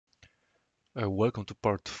Welcome to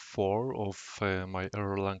part 4 of my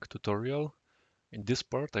Erlang tutorial. In this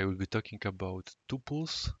part, I will be talking about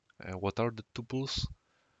tuples, what are the tuples,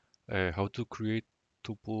 how to create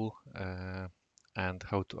tuple, and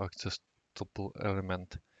how to access tuple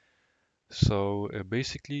element. So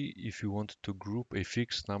basically, if you want to group a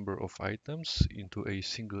fixed number of items into a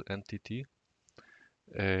single entity,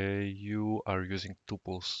 you are using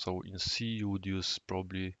tuples. So in C, you would use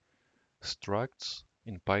probably structs.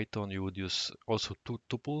 In Python, you would use also two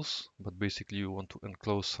tuples, but basically you want to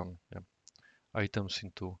enclose some items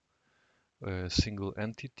into a single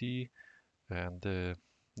entity and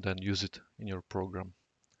then use it in your program.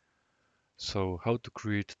 So how to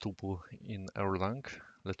create tuple in Erlang?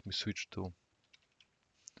 Let me switch to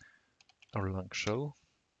Erlang shell.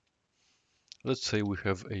 Let's say we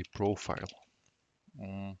have a profile.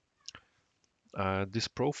 Mm, this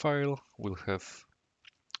profile will have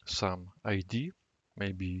some ID,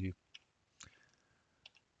 maybe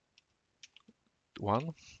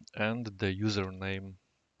one, and the username,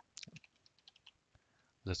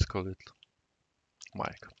 let's call it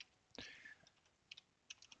Mike.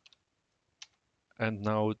 And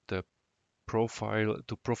now the profile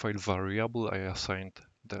variable, I assigned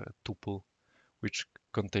the tuple which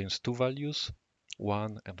contains two values,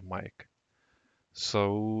 one and Mike.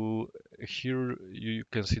 So here you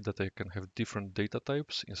can see that I can have different data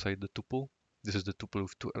types inside the tuple. This is the tuple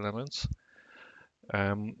with two elements.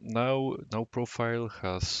 Now profile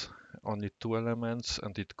has only two elements,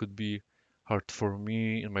 and it could be hard for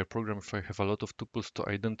me in my program if I have a lot of tuples to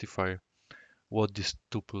identify what this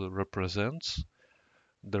tuple represents.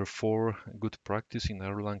 Therefore, good practice in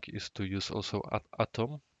Erlang is to use also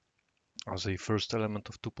atom as a first element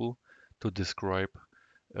of tuple to describe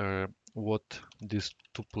what this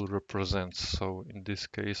tuple represents. So in this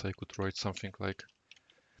case, I could write something like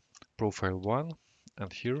profile1,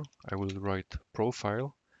 and here I will write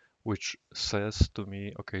profile, which says to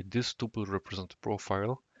me, okay, this tuple represents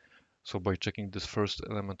profile. So by checking this first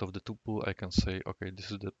element of the tuple, I can say, okay, this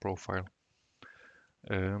is the profile.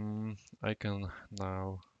 I can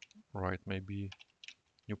now write maybe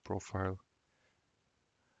new profile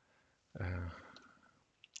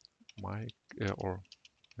Mike or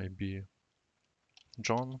maybe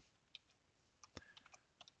John,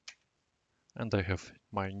 and I have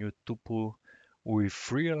my new tuple with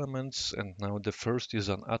three elements, and now the first is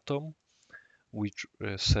an atom which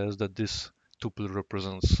says that this tuple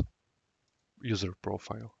represents user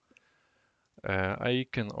profile. I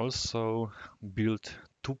can also build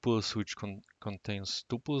tuples which contains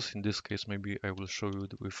tuples. In this case, maybe I will show you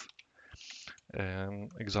with an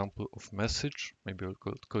example of message. Maybe I'll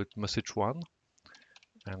call it message1,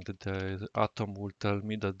 and the atom will tell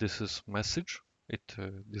me that this is message.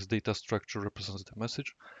 This data structure represents the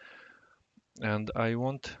message, and I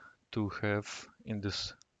want to have in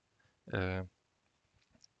this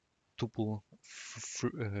tuple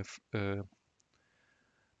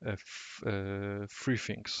three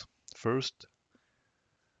things. First,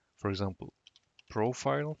 for example,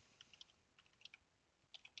 profile,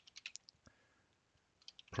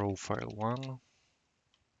 profile1,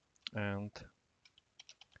 and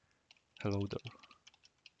hello there.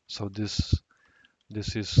 So this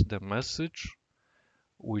is the message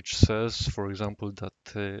which says, for example, that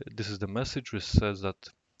this is the message which says that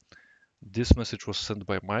this message was sent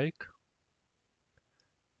by Mike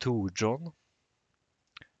to John,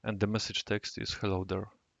 and the message text is hello there.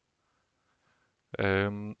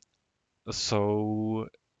 So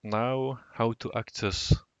now how to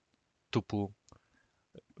access tuple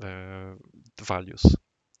values.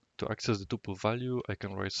 To access the tuple value, I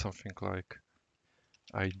can write something like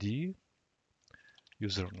ID,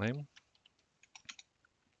 username,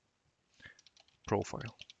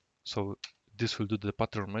 profile. So this will do the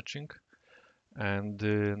pattern matching, and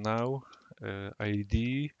now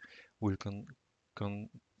ID will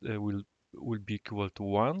will be equal to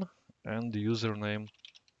 1, and the username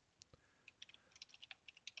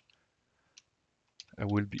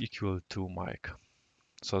will be equal to Mike.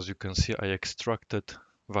 So as you can see, I extracted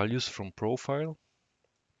values from profile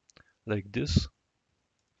like this.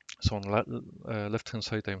 So on left hand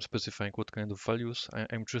side, I'm specifying what kind of values I'm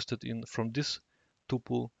interested in from this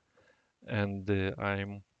tuple, and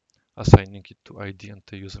I'm assigning it to ID and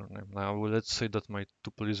the username. Now let's say that my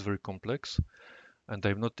tuple is very complex and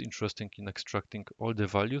I'm not interested in extracting all the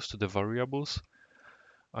values to the variables.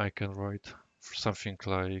 I can write something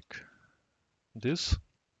like this.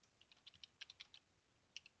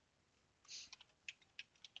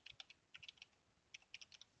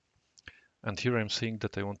 And here I'm saying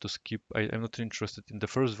that I want to skip, I'm not interested in the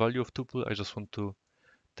first value of tuple, I just want to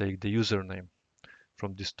take the username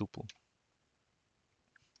from this tuple.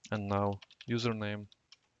 and now username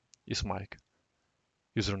is Mike.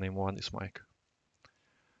 Username 1 is Mike.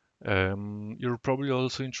 You're probably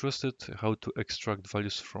also interested how to extract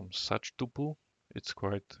values from such tuple. It's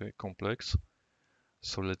quite complex.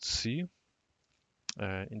 So let's see.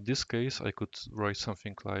 In this case, I could write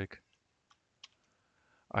something like,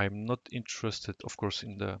 I'm not interested, of course,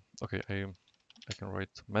 in the, okay, I can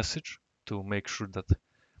write message to make sure that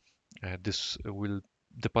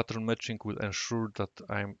the pattern matching will ensure that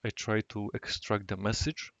I try to extract the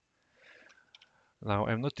message. Now,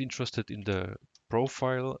 I'm not interested in the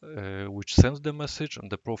profile which sends the message and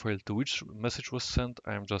the profile to which message was sent.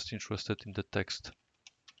 I'm just interested in the text.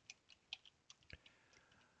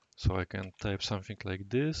 So I can type something like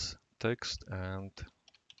this, text and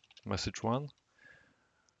message 1,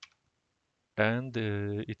 and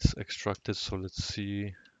it's extracted. So let's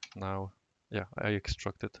see now. Yeah, I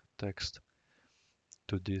extracted text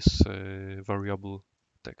to this variable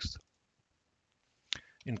text.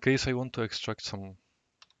 In case I want to extract some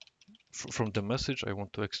from the message, I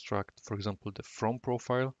want to extract, for example, the from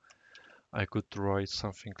profile, I could write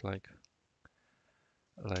something like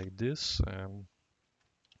this,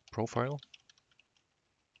 profile.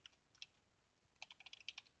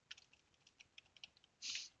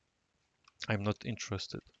 I'm not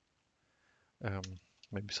interested.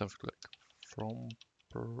 Maybe something like from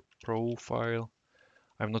profile.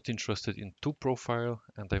 I'm not interested in to profile,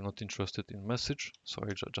 and I'm not interested in message, so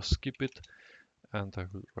I just skip it, and I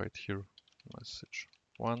will write here message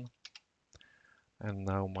 1, and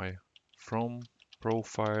now my from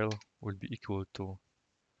profile will be equal to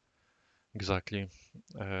exactly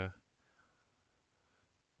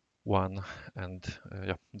 1, and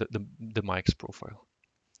yeah, the Mike's profile.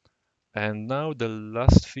 And now the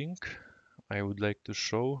last thing I would like to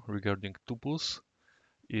show regarding tuples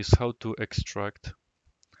is how to extract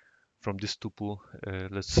from this tuple.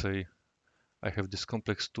 Let's say I have this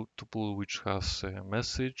complex tuple which has a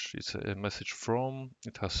message. It's a message from.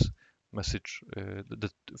 It has message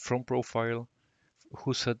the from profile.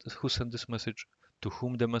 Who sent this message? To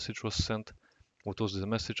whom the message was sent? What was the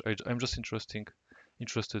message? I'm just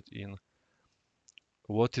interested in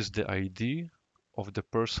what is the ID of the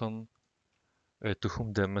person to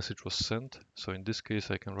whom the message was sent. So in this case,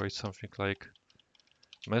 I can write something like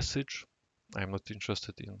message. I'm not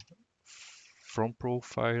interested in from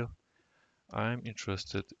profile. I'm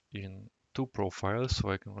interested in to profiles,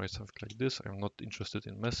 so I can write something like this. I'm not interested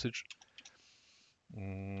in message.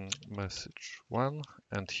 Message 1,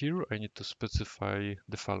 and here I need to specify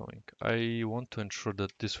the following. I want to ensure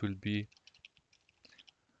that this will be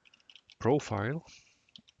profile,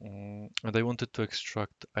 and I wanted to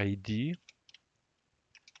extract ID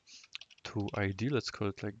to ID, let's call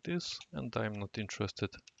it like this, and I'm not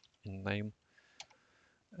interested in name,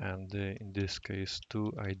 and in this case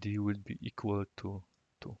to ID will be equal to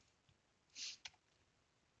 2.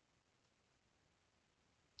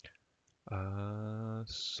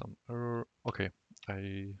 Some error. Okay,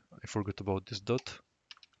 I forgot about this dot,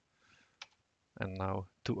 and now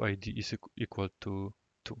to ID is equal to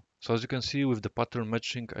 2. So as you can see, with the pattern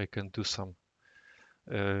matching, I can do some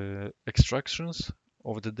extractions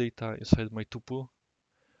of the data inside my tuple,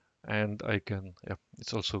 and I can, yeah,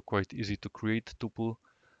 it's also quite easy to create tuple.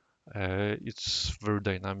 It's very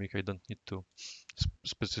dynamic. I don't need to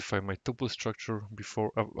specify my tuple structure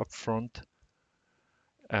before upfront.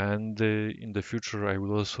 And in the future, I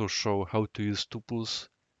will also show how to use tuples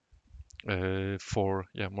for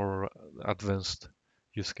more advanced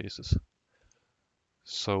use cases.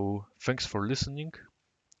 So thanks for listening,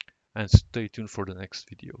 and stay tuned for the next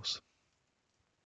videos.